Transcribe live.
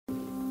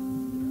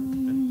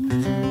Walk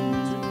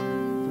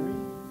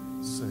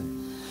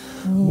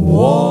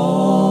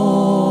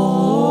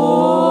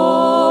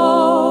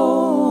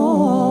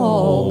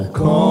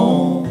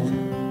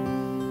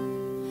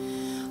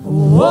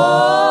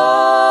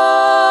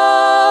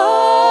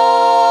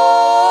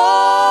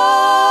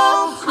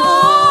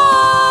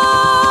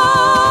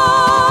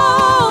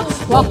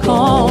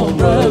on,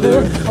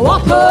 brother,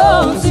 walk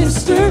on,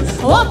 sister,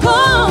 walk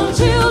on,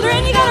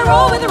 children. You gotta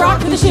roll with the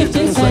rock and the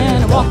shifting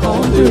sand. Walk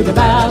on through the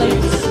valley,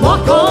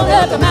 walk on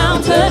up the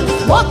mountain,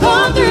 walk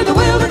on through the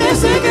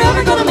wilderness. If you're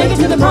ever gonna make it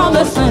to the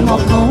promised land,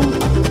 walk on.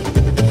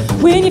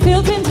 When you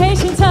feel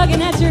temptation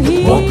tugging at your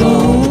heels, walk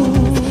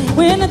on.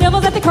 When the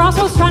devil's at the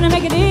crossroads trying to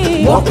make a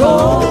deal, walk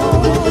on.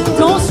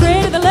 Don't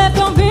stray to the left,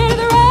 don't veer to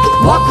the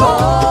right, walk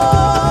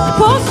on.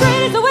 Go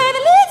straight is the way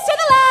that leads to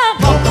the light.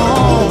 Walk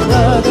on,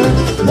 brother,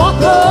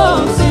 walk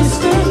on,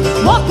 sister,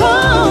 walk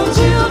on,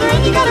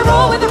 children. You gotta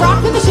roll with the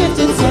rock and the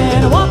shifting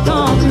sand. Walk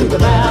on through the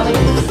valley,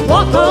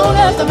 walk on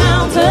up the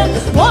mountain,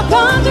 walk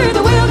on through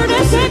the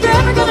wilderness. If you're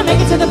ever gonna make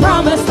it to the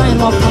promised land,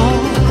 walk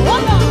on,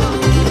 walk on.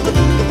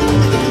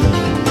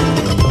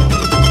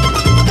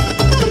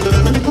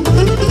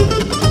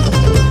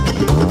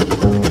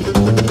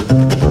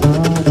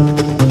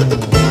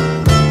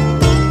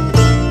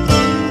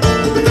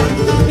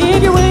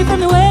 If you're away from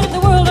the weight of the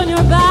world on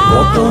your back,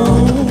 walk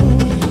on.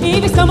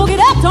 If you stumble, get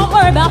up, don't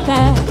worry about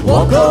that.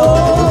 Walk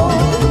on.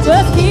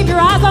 Just keep your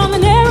eyes on the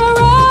narrow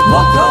road.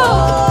 Walk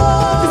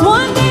on. 'Cause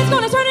one day it's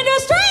gonna turn into a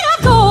straight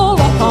up goal.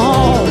 Walk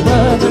on,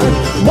 brother.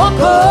 Walk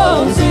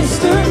on,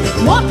 sister.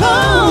 Walk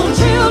on,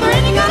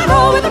 children. You gotta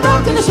roll with the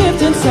rock and the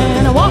shifting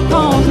sand. Walk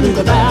on through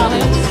the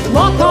valley.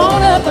 Walk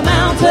on up the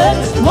mountain.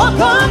 Walk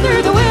on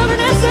through the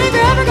wilderness. If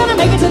you're ever gonna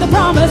make it to the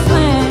promised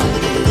land.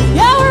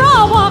 Yeah, we're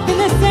all walking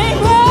this same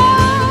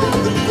road.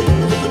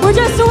 We're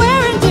just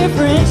wearing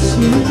different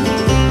shoes.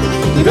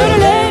 You better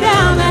lay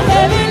down that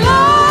heavy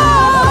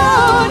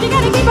load. You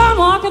gotta keep on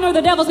walking or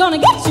the devil's gonna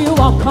get you.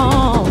 Walk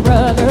on,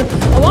 brother.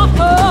 Walk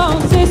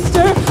on,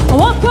 sister.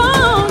 Walk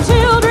on,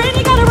 children.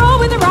 You gotta roll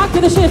with the rock to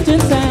the shifting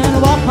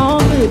sand. Walk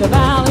on through the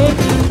valley.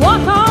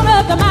 Walk on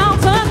up the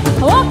mountain.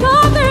 Walk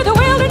on through the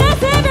wilderness.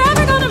 If you're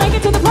ever gonna make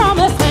it to the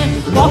promised land.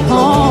 Walk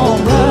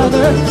on,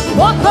 brother.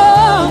 Walk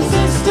on,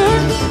 sister.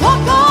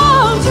 Walk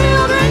on,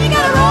 children. You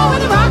gotta roll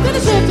with the rock to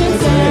the shifting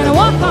sand.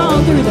 Walk on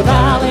through the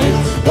valley.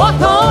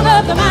 Walk on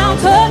up the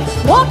mountain.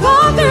 Walk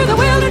on through the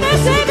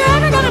wilderness. If you're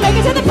ever gonna make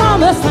it to the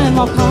promised land,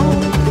 walk on.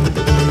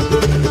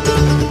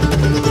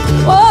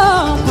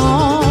 Walk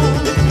on.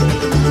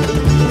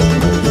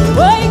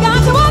 Well, you got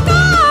to walk on.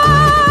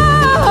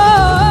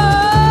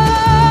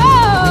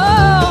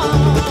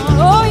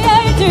 Oh, yeah,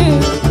 you do.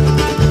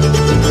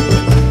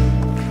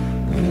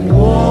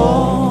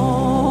 Walk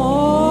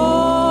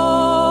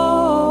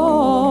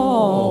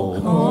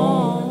on.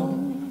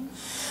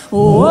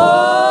 Walk.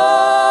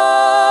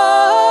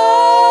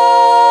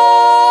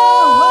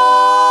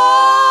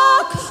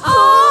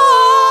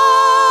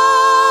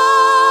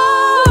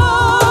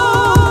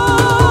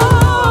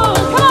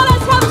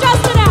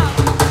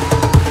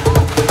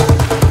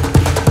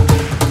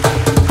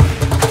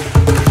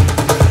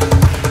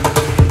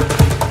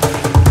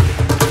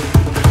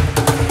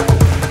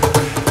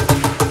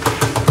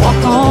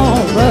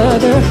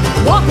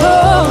 Walk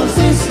on,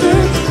 sister,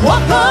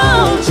 walk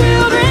on,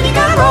 children. You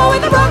gotta roll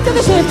with the rock to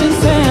the shifting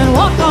sand.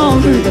 Walk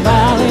on through the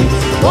valley,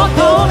 walk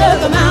on up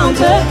the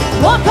mountain,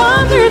 walk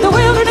on through the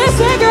wilderness.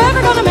 If you're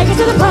ever gonna make it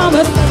to the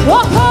promise,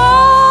 walk on.